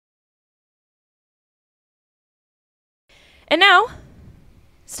And now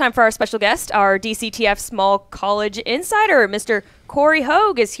it's time for our special guest. Our DCTF Small College Insider, Mr. Cory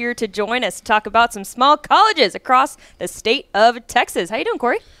Hogue, is here to join us to talk about some small colleges across the state of Texas. How you doing,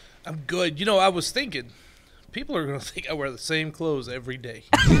 Cory? I'm good. You know, I was thinking, people are going to think I wear the same clothes every day.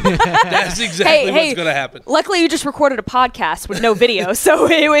 That's exactly what's going to happen. Luckily, you just recorded a podcast with no video, so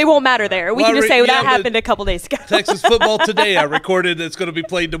it won't matter there. We can just say that happened a couple days ago. Texas football today, I recorded. It's going to be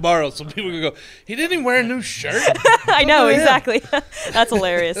played tomorrow. So people are going to go, he didn't even wear a new shirt. I know, exactly. That's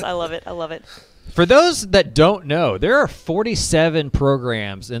hilarious. I love it. I love it. For those that don't know, there are 47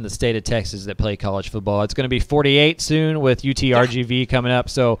 programs in the state of Texas that play college football. It's going to be 48 soon with UT-RGV coming up.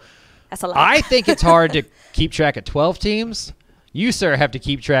 So that's a lot. I think it's hard to keep track of 12 teams. You, sir, have to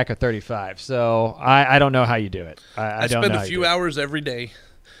keep track of 35. So I don't know how you do it. I don't spend know a few hours every day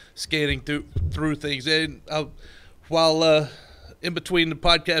skating through things. And while in between the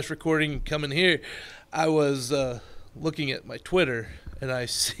podcast recording and coming here, I was looking at my Twitter. And I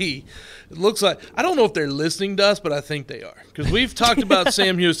see, it looks like, I don't know if they're listening to us, but I think they are. Because we've talked about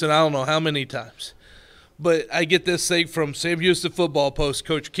Sam Houston I don't know how many times. But I get this thing from Sam Houston football post,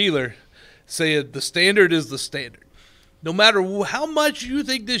 Coach Keeler, saying the standard is the standard. No matter how much you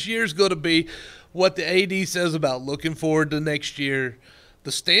think this year is going to be, what the AD says about looking forward to next year,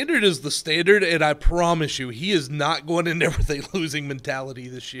 the standard is the standard, and I promise you, he is not going in there with a losing mentality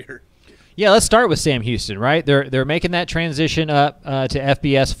this year. Yeah, let's start with Sam Houston, right? They're making that transition up to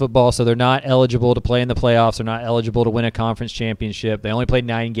FBS football, so they're not eligible to play in the playoffs. They're not eligible to win a conference championship. They only played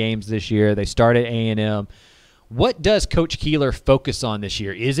 9 games this year. They started A&M. What does Coach Keeler focus on this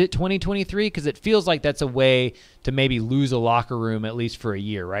year? Is it 2023? Because it feels like that's a way to maybe lose a locker room at least for a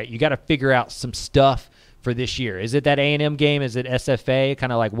year, right? You got to figure out some stuff for this year. Is it that A&M game? Is it SFA?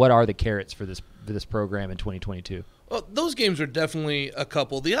 Kind of like what are the carrots for this program in 2022? Well, those games are definitely a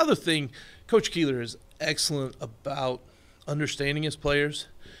couple. The other thing, Coach Keeler is excellent about understanding his players.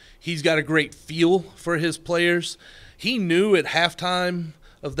 He's got a great feel for his players. He knew at halftime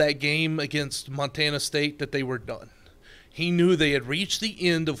of that game against Montana State that they were done. He knew they had reached the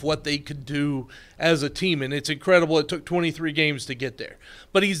end of what they could do as a team, and it's incredible. It took 23 games to get there.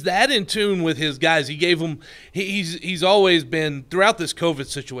 But he's that in tune with his guys. He gave them he's always been, throughout this COVID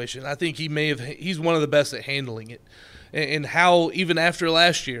situation, I think he's one of the best at handling it. And how, even after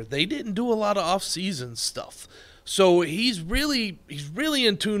last year, they didn't do a lot of off-season stuff. So he's really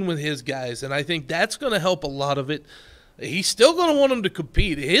in tune with his guys, and I think that's going to help a lot of it. He's still going to want them to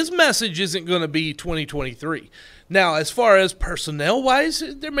compete. His message isn't going to be 2023. Now, as far as personnel-wise,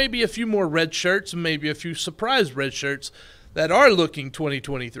 there may be a few more red shirts and maybe a few surprise red shirts that are looking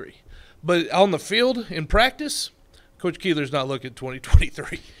 2023. But on the field, in practice, Coach Keeler's not looking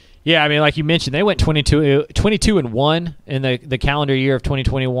 2023. Yeah, I mean, like you mentioned, they went 22-1 in the calendar year of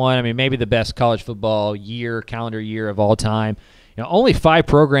 2021. I mean, maybe the best college football calendar year of all time. You know, only 5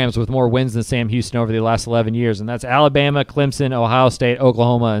 programs with more wins than Sam Houston over the last 11 years, and that's Alabama, Clemson, Ohio State,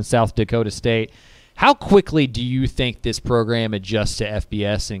 Oklahoma, and South Dakota State. How quickly do you think this program adjusts to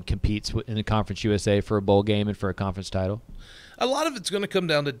FBS and competes in the Conference USA for a bowl game and for a conference title? A lot of it's going to come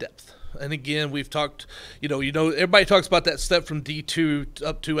down to depth. And again, we've talked, you know, everybody talks about that step from D2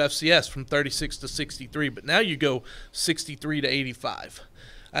 up to FCS from 36 to 63, but now you go 63 to 85,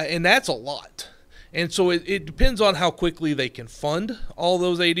 and that's a lot. And so it depends on how quickly they can fund all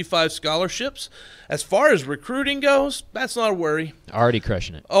those 85 scholarships. As far as recruiting goes, that's not a worry. Already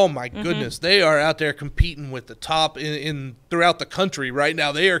crushing it. Oh, my goodness. They are out there competing with the top in throughout the country right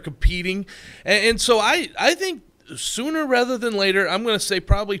now. They are competing. And so I think sooner rather than later, I'm going to say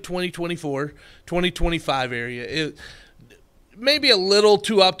probably 2024, 2025 area. It may be a little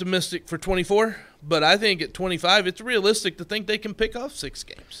too optimistic for 24, but I think at 25, it's realistic to think they can pick off 6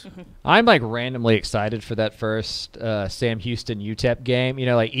 games. I'm like randomly excited for that first Sam Houston UTEP game. You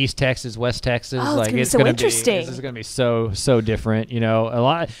know, like East Texas, West Texas. Oh, like it's going to be so interesting. This is going to be so different. You know, a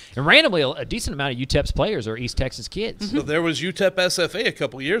lot, and randomly a decent amount of UTEP's players are East Texas kids. So there was UTEP SFA a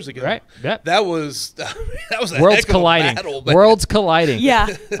couple years ago. Right. Yep. That was a worlds heck of colliding. a battle. Worlds colliding.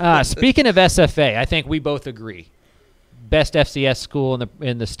 Yeah. Speaking of SFA, I think we both agree. Best FCS school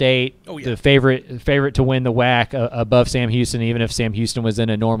in the state. Oh, yeah. The favorite to win the WAC above Sam Houston, even if Sam Houston was in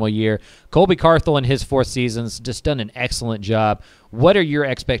a normal year. Colby Carthel in his 4th season's just done an excellent job. What are your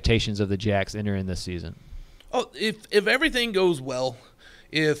expectations of the Jacks entering this season? Oh, if everything goes well,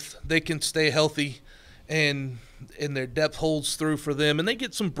 if they can stay healthy and their depth holds through for them, and they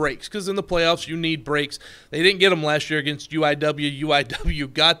get some breaks, because in the playoffs you need breaks. They didn't get them last year against UIW.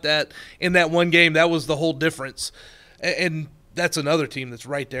 UIW got that in that one game. That was the whole difference. And that's another team that's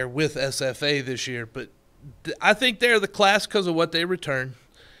right there with SFA this year. But I think they're the class because of what they return.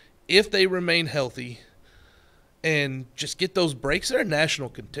 If they remain healthy, and just get those breaks, they're a national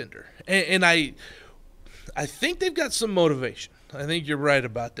contender. And I think they've got some motivation. I think you're right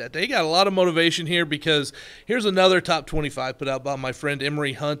about that. They got a lot of motivation here because here's another top 25 put out by my friend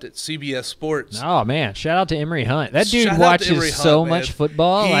Emery Hunt at CBS Sports. Oh, man. Shout out to Emery Hunt. That dude Shout out to watches Emery so Hunt, much man.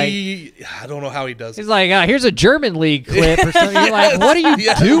 football. I don't know how he does it. He's like, here's a German league clip or something. You're like, what are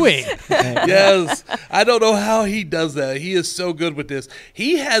you doing? Yes. I don't know how he does that. He is so good with this.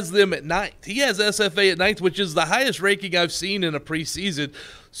 He has them at 9th. He has SFA at 9th, which is the highest ranking I've seen in a preseason.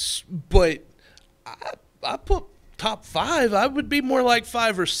 But I put top 5. I would be more like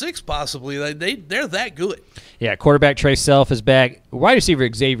 5 or 6 possibly. They're that good. Yeah, quarterback Trey Self is back. Wide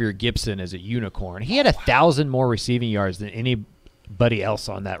receiver Xavier Gibson is a unicorn. He had 1,000 more receiving yards than anybody else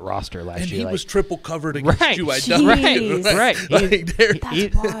on that roster last year. And he was triple covered against UIW. Right.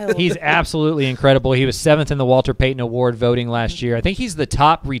 That's wild. He's absolutely incredible. He was 7th in the Walter Payton Award voting last year. I think he's the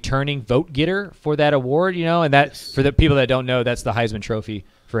top returning vote getter for that award, and that for the people that don't know, that's the Heisman Trophy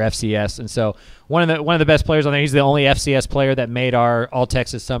for FCS. And so one of the best players on there. He's the only FCS player that made our All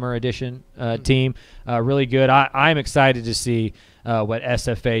Texas Summer Edition team. Really good. I'm excited to see what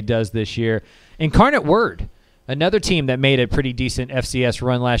SFA does this year. Incarnate Word, another team that made a pretty decent FCS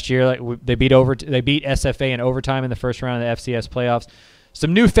run last year. They beat SFA in overtime in the first round of the FCS playoffs.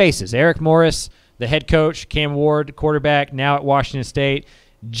 Some new faces: Eric Morris, the head coach; Cam Ward, quarterback, now at Washington State;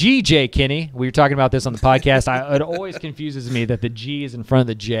 G.J. Kinney. We were talking about this on the podcast. It always confuses me that the G is in front of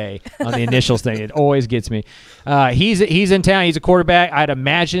the J on the initials thing. It always gets me. He's in town. He's a quarterback. I'd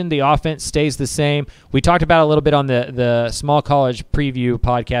imagine the offense stays the same. We talked about it a little bit on the small college preview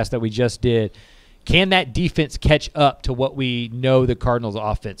podcast that we just did. Can that defense catch up to what we know the Cardinals'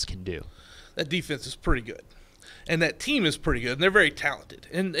 offense can do? That defense is pretty good. And that team is pretty good. And they're very talented.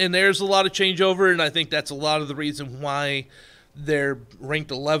 And there's a lot of changeover, and I think that's a lot of the reason why they're ranked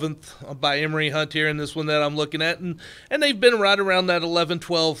 11th by Emery Hunt here in this one that I'm looking at. And they've been right around that 11,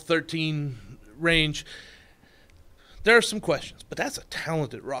 12, 13 range. There are some questions, but that's a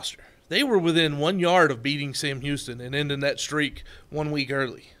talented roster. They were within 1 yard of beating Sam Houston and ending that streak 1 week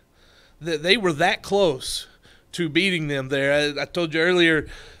early. They were that close to beating them there. I told you earlier,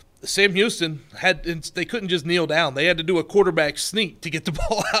 Sam Houston they couldn't just kneel down. They had to do a quarterback sneak to get the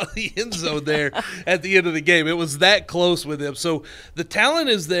ball out of the end zone there at the end of the game. It was that close with them. So the talent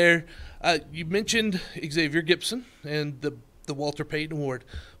is there. You mentioned Xavier Gibson and the Walter Payton Award,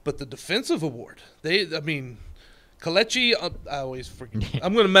 but the defensive award. Kalechi, I always forget.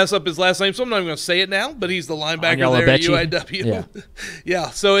 I'm going to mess up his last name, so I'm not even going to say it now, but he's the linebacker there at UIW. Yeah,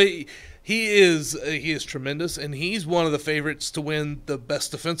 so he is tremendous, and he's one of the favorites to win the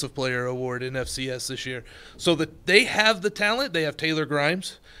Best Defensive Player award in FCS this year. So that they have the talent. They have Taylor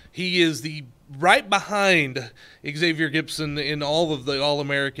Grimes. He is right behind Xavier Gibson in all of the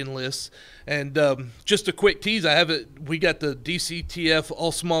All-American lists. And just a quick tease, we got the DCTF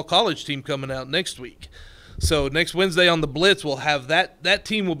All-Small College team coming out next week. So next Wednesday on the Blitz, we'll have that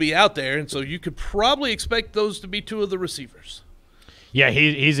team will be out there, and so you could probably expect those to be 2 of the receivers. Yeah,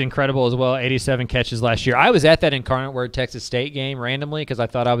 he's incredible as well. 87 catches last year. I was at that Incarnate Word Texas State game randomly because I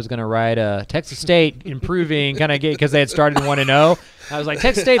thought I was going to ride Texas State improving because they had started 1-0. I was like,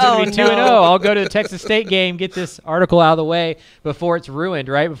 Texas State's going to be 2-0. I'll go to the Texas State game, get this article out of the way before it's ruined,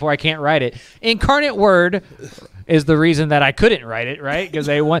 right? Before I can't write it. Incarnate Word is the reason that I couldn't write it, right? Because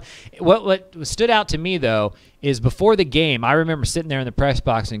they won. What stood out to me, though, is before the game, I remember sitting there in the press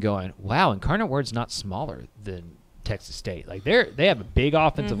box and going, wow, Incarnate Word's not smaller than Texas State. Like they have a big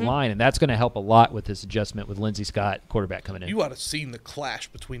offensive line, and that's going to help a lot with this adjustment with Lindsey Scott, quarterback, coming in. You ought to have seen the clash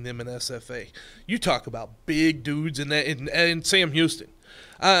between them and SFA. You talk about big dudes and Sam Houston.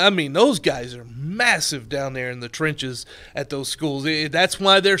 I mean, those guys are massive down there in the trenches at those schools. That's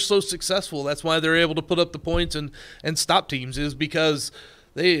why they're so successful. That's why they're able to put up the points and stop teams, is because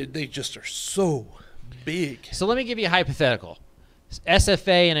they just are so big. So let me give you a hypothetical.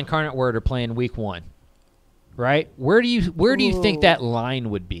 SFA and Incarnate Word are playing week 1. Right? Where do you think that line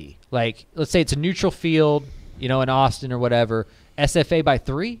would be? Like, let's say it's a neutral field, in Austin or whatever. SFA by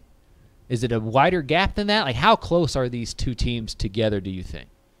 3? Is it a wider gap than that? Like, how close are these 2 teams together, do you think?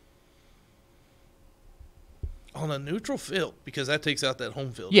 On a neutral field, because that takes out that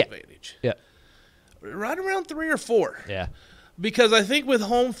home field Yeah. advantage. Yeah. Right around 3 or 4. Yeah. Because I think with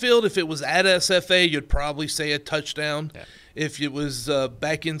home field, if it was at SFA, you'd probably say a touchdown. Yeah. If it was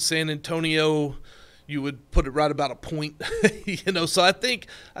back in San Antonio, you would put it right about a point. So I think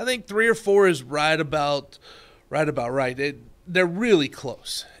 3 or 4 is right about right. They're really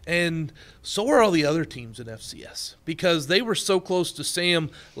close, and so are all the other teams in FCS because they were so close to Sam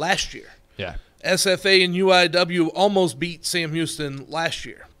last year. Yeah. SFA and UIW almost beat Sam Houston last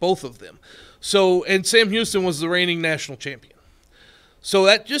year, both of them. So, and Sam Houston was the reigning national champion. So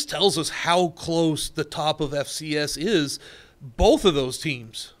that just tells us how close the top of FCS is. Both of those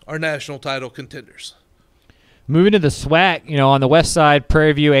teams are national title contenders. Moving to the SWAC, on the west side,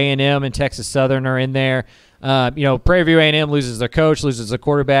 Prairie View A&M and Texas Southern are in there. Prairie View A&M loses their coach, loses their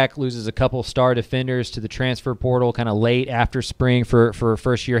quarterback, loses a couple star defenders to the transfer portal kind of late after spring for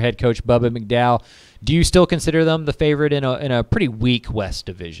first-year head coach Bubba McDowell. Do you still consider them the favorite in a pretty weak West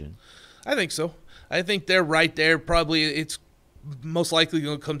division? I think so. I think they're right there. Probably it's most likely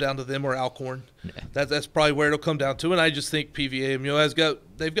going to come down to them or Alcorn. Yeah. That's probably where it'll come down to. And I just think PVA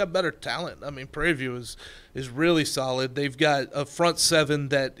they've got better talent. I mean, Prairie View is really solid. They've got a front seven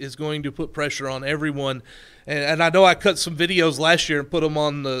that is going to put pressure on everyone. And I know I cut some videos last year and put them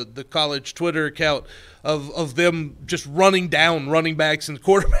on the college Twitter account of them just running down running backs and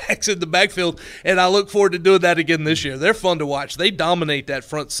quarterbacks in the backfield, and I look forward to doing that again this year. They're fun to watch. They dominate that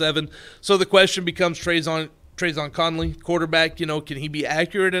front seven. So the question becomes Trayvon Conley, quarterback, can he be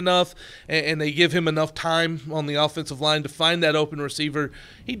accurate enough, and they give him enough time on the offensive line to find that open receiver.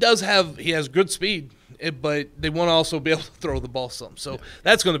 He has good speed, but they want to also be able to throw the ball some. So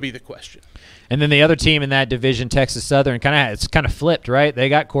that's going to be the question. And then the other team in that division, Texas Southern, it's kind of flipped, right? They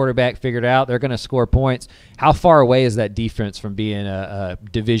got quarterback figured out. They're going to score points. How far away is that defense from being a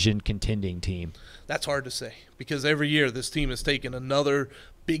division contending team? That's hard to say because every year this team has taken another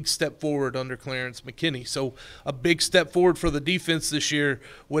big step forward under Clarence McKinney. So a big step forward for the defense this year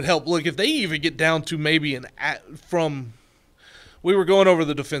would help. Look, if they even get down to maybe we were going over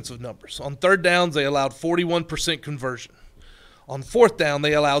the defensive numbers. On third downs, they allowed 41% conversion. On fourth down,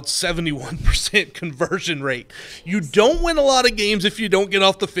 they allowed 71% conversion rate. You don't win a lot of games if you don't get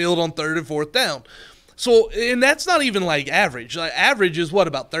off the field on third and fourth down. So, and that's not even like average. Like average is what,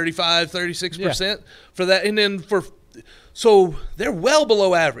 about 35, 36% for that. And then so they're well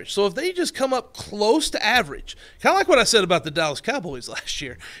below average. So if they just come up close to average, kind of like what I said about the Dallas Cowboys last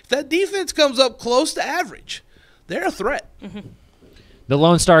year, if that defense comes up close to average, they're a threat. Mm-hmm. The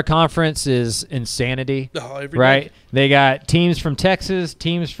Lone Star Conference is insanity, right? Day. They got teams from Texas,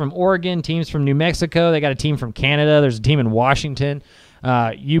 teams from Oregon, teams from New Mexico. They got a team from Canada. There's a team in Washington.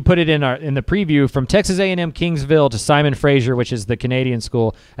 You put it in the preview from Texas A&M Kingsville to Simon Fraser, which is the Canadian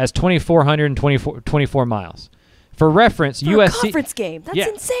school, as 2,424 miles. For reference, USC a conference game. That's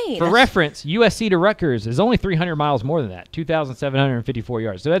insane. For reference, USC to Rutgers is only 300 miles more than that, 2,754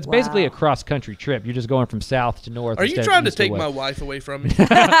 yards. So that's basically a cross-country trip. You're just going from south to north. Are you trying to take my wife away from me?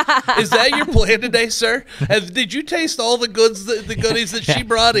 Is that your plan today, sir? Did you taste all the goodies that she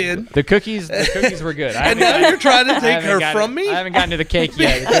brought in? The cookies were good. And now you're trying to take her from me? I haven't gotten to the cake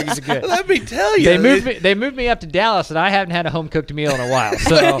yet. The cookies are good. Let me tell you. They moved me up to Dallas, and I haven't had a home-cooked meal in a while.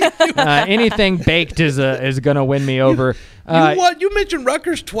 So anything baked is going to win me over. You mentioned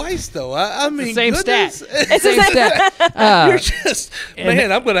Rutgers twice, though. I mean, same goodness. stat. It's the same stat. You're just,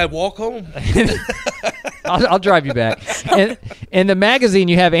 man, I'm going to walk home. I'll drive you back. In the magazine,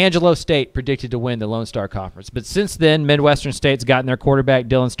 you have Angelo State predicted to win the Lone Star Conference. But since then, Midwestern State's gotten their quarterback,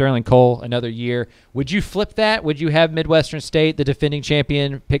 Dylan Sterling Cole, another year. Would you flip that? Would you have Midwestern State, the defending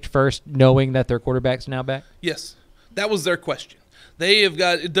champion, picked first, knowing that their quarterback's now back? Yes. That was their question. They have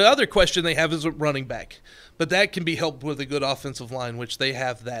got – the other question they have is a running back. But that can be helped with a good offensive line, which they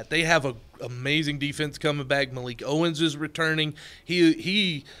have that. They have an amazing defense coming back. Malik Owens is returning.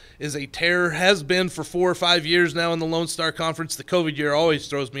 He is a terror, has been for 4 or 5 years now in the Lone Star Conference. The COVID year always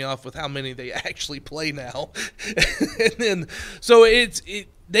throws me off with how many they actually play now. And then, so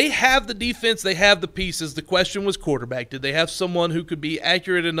they have the defense. They have the pieces. The question was quarterback. Did they have someone who could be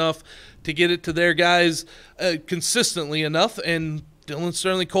accurate enough to get it to their guys consistently enough? And Dylan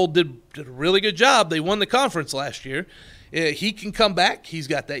Sterling Cole did a really good job. They won the conference last year. He can come back. He's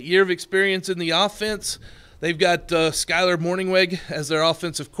got that year of experience in the offense. They've got Skylar Morningweg as their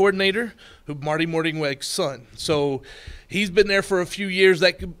offensive coordinator, who Marty Morningweg's son. So he's been there for a few years.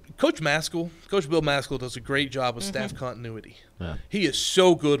 Coach Bill Maskell does a great job with staff continuity. Yeah. He is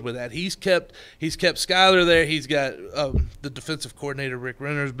so good with that. He's kept Skylar there. He's got the defensive coordinator Rick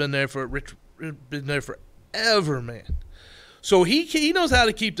Renner's been there forever, man. So he knows how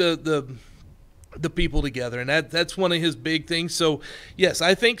to keep the people together, and that's one of his big things. So, yes,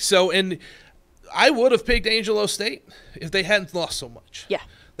 I think so. And I would have picked Angelo State if they hadn't lost so much. Yeah.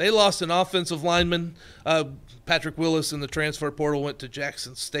 They lost an offensive lineman. Patrick Willis in the transfer portal went to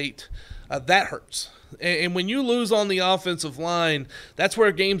Jackson State. That hurts. And when you lose on the offensive line, that's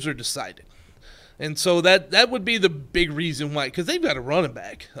where games are decided. And so that would be the big reason why, because they've got a running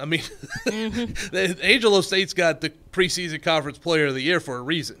back. I mean, Angelo State's got the preseason conference player of the year for a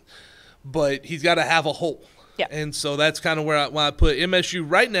reason. but he's got to have a hole. Yeah. And so that's kind of where I put MSU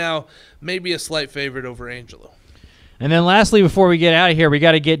right now, maybe a slight favorite over Angelo. And then lastly, before we get out of here, we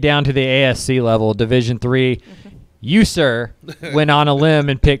got to get down to the ASC level, Division III. You, sir, went on a limb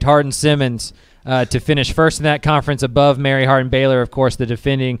and picked Hardin-Simmons to finish first in that conference above Mary Hardin-Baylor, of course, the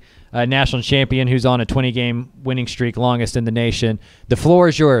defending national champion who's on a 20-game winning streak, longest in the nation. The floor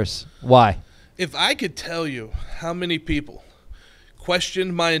is yours. Why? If I could tell you how many people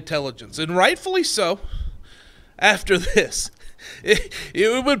questioned my intelligence, and rightfully so, after this,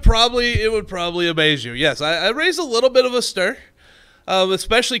 it would probably amaze you. Yes, I raised a little bit of a stir,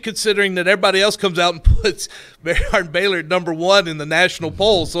 especially considering that everybody else comes out and puts Mary Hardin-Baylor at #1 in the national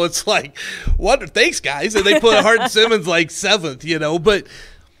poll. So it's like, thanks, guys. And they put Hardin-Simmons like 7th, But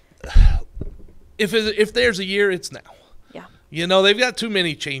if there's a year, it's now. Yeah. They've got too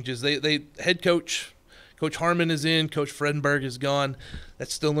many changes. They head coach Harmon is in. Coach Fredenberg is gone.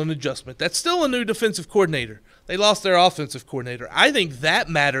 That's still an adjustment. That's still a new defensive coordinator. They lost their offensive coordinator. I think that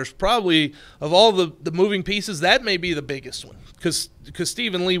matters probably of all the moving pieces. That may be the biggest one because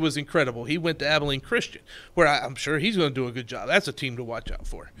Stephen Lee was incredible. He went to Abilene Christian, where I'm sure he's going to do a good job. That's a team to watch out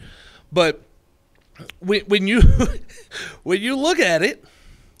for. But when you look at it,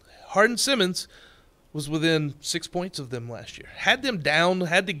 Hardin-Simmons was within 6 points of them last year. Had them down,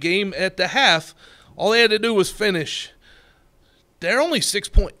 had the game at the half. All they had to do was finish. They're only 6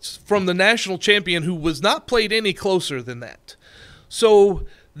 points from the national champion who was not played any closer than that. So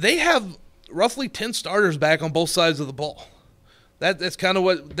they have roughly 10 starters back on both sides of the ball. That's kind of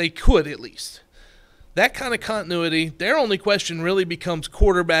what they could at least. That kind of continuity, their only question really becomes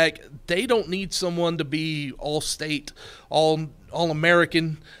quarterback. They don't need someone to be all-state,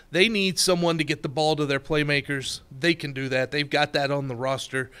 all-American. They need someone to get the ball to their playmakers. They can do that. They've got that on the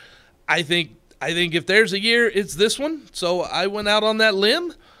roster. I think if there's a year, it's this one. So I went out on that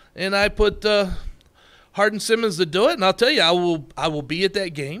limb, and I put Hardin-Simmons to do it. And I'll tell you, I will be at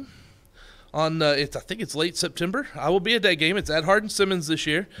that game. I think it's late September. I will be at that game. It's at Hardin-Simmons this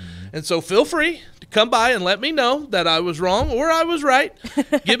year. And so feel free to come by and let me know that I was wrong or I was right.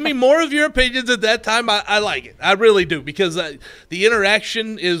 Give me more of your opinions at that time. I like it. I really do because the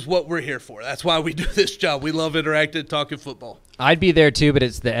interaction is what we're here for. That's why we do this job. We love interacting, talking football. I'd be there too, but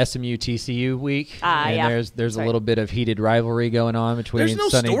it's the SMU TCU week, and yeah. there's a little bit of heated rivalry going on between There's no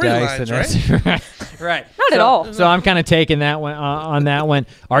Sonny Dice and storylines, right. Not at all. So I'm kind of taking that one on that one.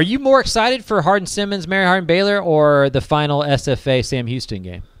 Are you more excited for Hardin-Simmons, Mary Hardin-Baylor, or the final SFA Sam Houston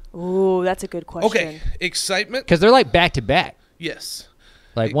game? Ooh, that's a good question. Okay, excitement. Because they're like back to back. Yes,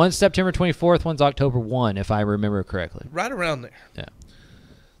 Like one's September 24th, one's October 1, if I remember correctly. right around there. Yeah.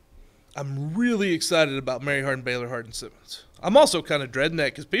 I'm really excited about Mary Hardin-Baylor, Hardin-Simmons. I'm also kind of dreading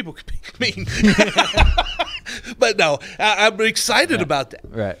that because people could be mean. But no, I'm excited about that.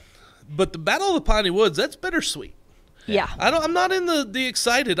 Right. But the Battle of the Piney Woods, that's bittersweet. Yeah. I'm not in the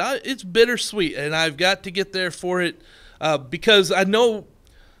excited. It's bittersweet, and I've got to get there for it because I know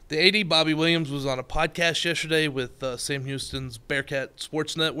the AD Bobby Williams was on a podcast yesterday with Sam Houston's Bearcat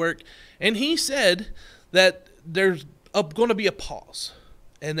Sports Network, and he said that there's going to be a pause,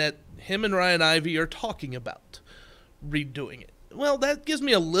 and that him and Ryan Ivey are talking about redoing it. Well, that gives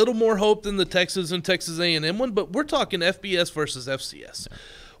me a little more hope than the Texas and Texas A&M one, but we're talking FBS versus FCS.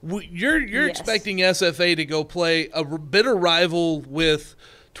 You're Yes. expecting SFA to go play a bitter rival with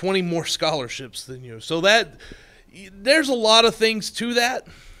 20 more scholarships than you. So there's a lot of things to that.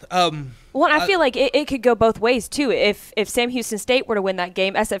 Well, I feel like it could go both ways, too. If Sam Houston State were to win that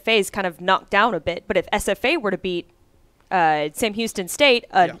game, SFA is kind of knocked down a bit. But if SFA were to beat Sam Houston State,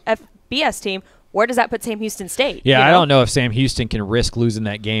 an FBS team, where does that put Sam Houston State? Yeah, I don't know if Sam Houston can risk losing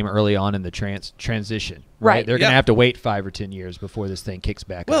that game early on in the transition. Right. They're going to have to wait 5 or 10 years before this thing kicks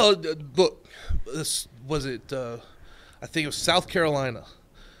back up. Well, look, this was it. I think it was South Carolina.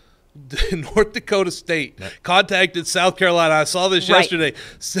 North Dakota State contacted South Carolina. I saw this yesterday.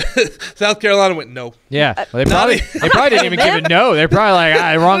 South Carolina went no. Yeah, well, they probably didn't even give a no. They're probably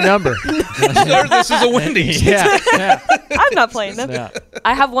like, wrong number. Sir, this is a Wendy's. yeah. I'm not playing them. Yeah.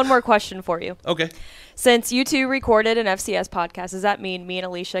 I have one more question for you. Okay. Since you two recorded an FCS podcast, does that mean me and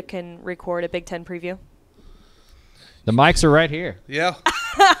Alicia can record a Big Ten preview? The mics are right here. Yeah.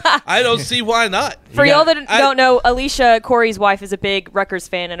 I don't see why not. For y'all that don't know, Alicia, Corey's wife, is a big Rutgers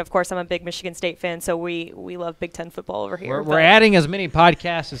fan, and of course I'm a big Michigan State fan, so we love Big Ten football over here. We're adding as many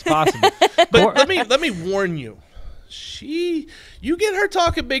podcasts as possible. But let me warn you. You get her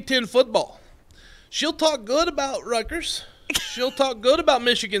talking Big Ten football. She'll talk good about Rutgers. She'll talk good about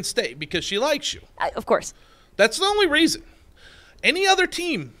Michigan State because she likes you. Of course. That's the only reason. Any other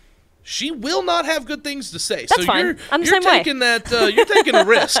team she will not have good things to say. That's fine. I'm the same way. You're taking a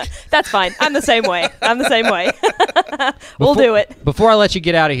risk. That's fine. I'm the same way. We'll do it. Before I let you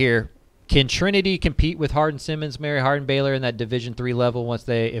get out of here, can Trinity compete with Hardin-Simmons, Mary Hardin-Baylor in that Division III level if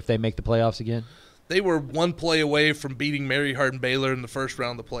they make the playoffs again? They were one play away from beating Mary Hardin-Baylor in the first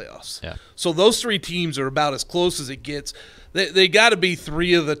round of the playoffs. Yeah. So those three teams are about as close as it gets. They got to be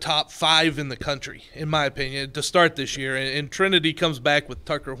three of the top 5 in the country, in my opinion, to start this year. And Trinity comes back with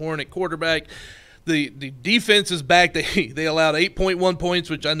Tucker Horn at quarterback. The defense is back. They allowed 8.1 points,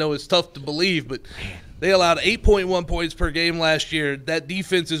 which I know is tough to believe, but they allowed 8.1 points per game last year. That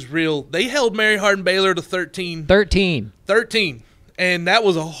defense is real. They held Mary Hardin-Baylor to 13. 13. And that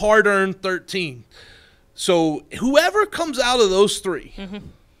was a hard-earned 13. So whoever comes out of those three,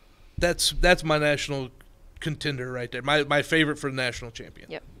 that's my national contender right there. My favorite for the national champion.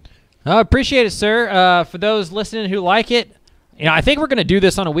 Yep. I appreciate it, sir. For those listening who like it, I think we're going to do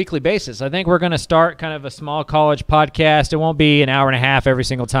this on a weekly basis. I think we're going to start kind of a small college podcast. It won't be an hour and a half every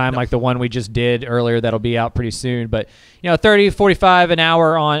single time like the one we just did earlier. That'll be out pretty soon. But 30, 45, an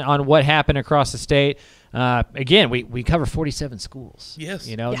hour on what happened across the state. Again, we cover 47 schools. Yes.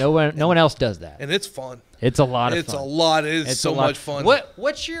 No one else does that. And it's fun. It's a lot of It's fun. a lot. It is so much fun.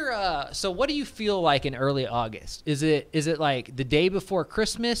 What's your so what do you feel like in early August? Is it like the day before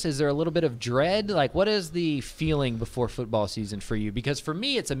Christmas? Is there a little bit of dread? Like, what is the feeling before football season for you? Because for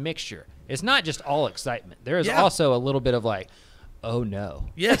me, it's a mixture. It's not just all excitement. There is also a little bit of like, oh no.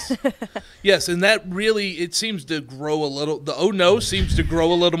 Yes. Yes, and that really, it seems to grow a little. The oh no seems to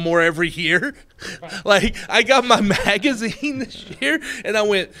grow a little more every year. Like, I got my magazine this year, and I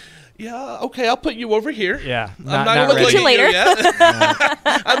went, yeah, okay, I'll put you over here. Yeah. I'm not going to look at later. you yet.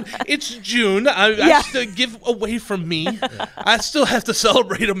 It's June. I still give away from me. I still have to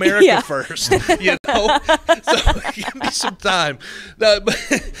celebrate America first, So give me some time. But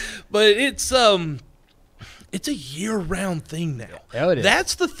it's a year-round thing now. Yeah, it is.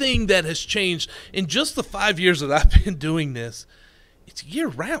 That's the thing that has changed in just the 5 years that I've been doing this. It's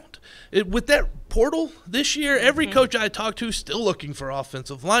year-round. With that portal this year, every coach I talk to is still looking for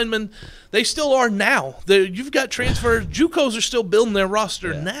offensive linemen. They still are now. You've got transfers. JUCOs are still building their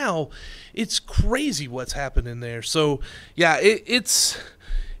roster now. It's crazy what's happening there. So, yeah, it's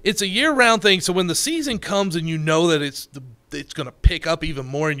a year-round thing. So when the season comes and you know that it's going to pick up even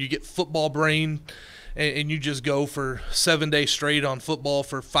more and you get football brain and you just go for 7 days straight on football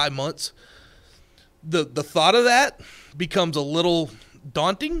for 5 months, the thought of that becomes a little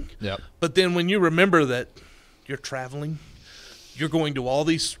daunting. Yep. But then when you remember that you're traveling, you're going to all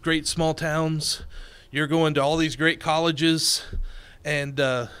these great small towns, you're going to all these great colleges, and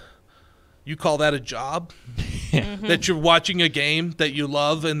you call that a job, that you're watching a game that you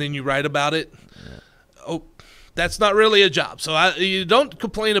love and then you write about it. Oh, that's not really a job. So you don't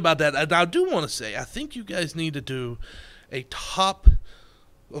complain about that. And I do want to say, I think you guys need to do a top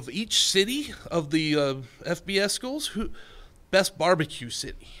of each city of the FBS schools, best barbecue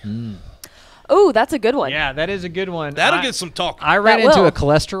city. Oh, that's a good one. Yeah, that is a good one. That'll get some talk. I ran into a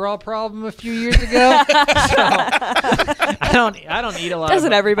cholesterol problem a few years ago. So I don't eat a lot.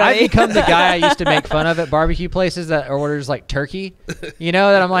 Doesn't everybody? I've become the guy I used to make fun of at barbecue places that orders like turkey.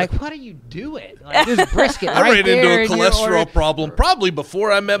 That I'm like, what are you doing? Like, there's brisket I right ran there into a cholesterol problem probably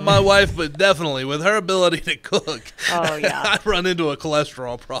before I met my wife, but definitely with her ability to cook. Oh, yeah. I run into a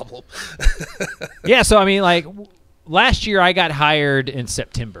cholesterol problem. Yeah, so I mean, like, last year I got hired in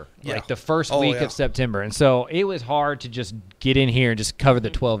September, like the first week of September. And so it was hard to just get in here and just cover the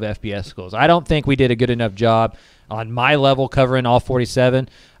 12 FBS schools. I don't think we did a good enough job on my level covering all 47.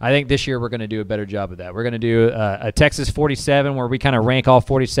 I think this year we're going to do a better job of that. We're going to do a Texas 47 where we kind of rank all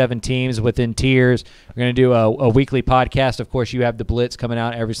 47 teams within tiers. We're going to do a weekly podcast. Of course, you have the Blitz coming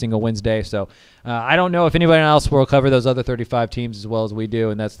out every single Wednesday. So I don't know if anybody else will cover those other 35 teams as well as we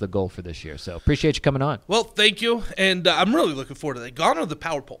do, and that's the goal for this year. So appreciate you coming on. Well, thank you, and I'm really looking forward to that. Gone are the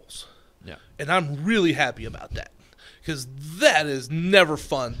power polls, and I'm really happy about that. Because that is never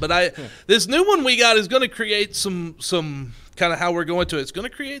fun. But this new one we got is going to create some kind of how we're going to it. It's going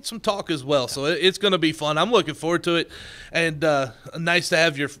to create some talk as well. So it's going to be fun. I'm looking forward to it. And nice to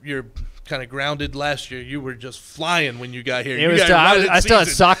have your kind of grounded last year. You were just flying when you got here. I still had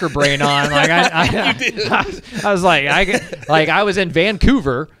soccer brain on. Like I was like I was in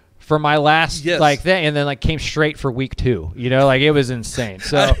Vancouver for my last thing, and then came straight for week 2. It was insane.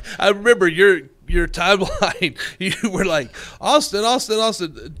 So I remember your timeline, you were like, Austin,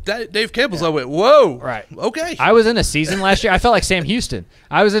 Dave Campbell's. I went, whoa. Right. Okay. I was in a season last year. I felt like Sam Houston.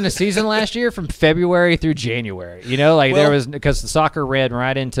 I was in a season last year from February through January. There was, because the soccer ran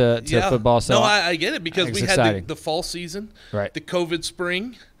right into football. So no, I get it, because we had the fall season, right, the COVID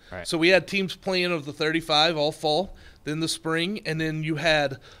spring, Right. So we had teams playing of the 35 all fall, then the spring, and then you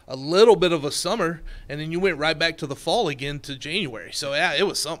had a little bit of a summer, and then you went right back to the fall again to January. So, yeah, it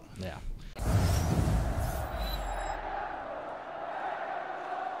was something. Yeah.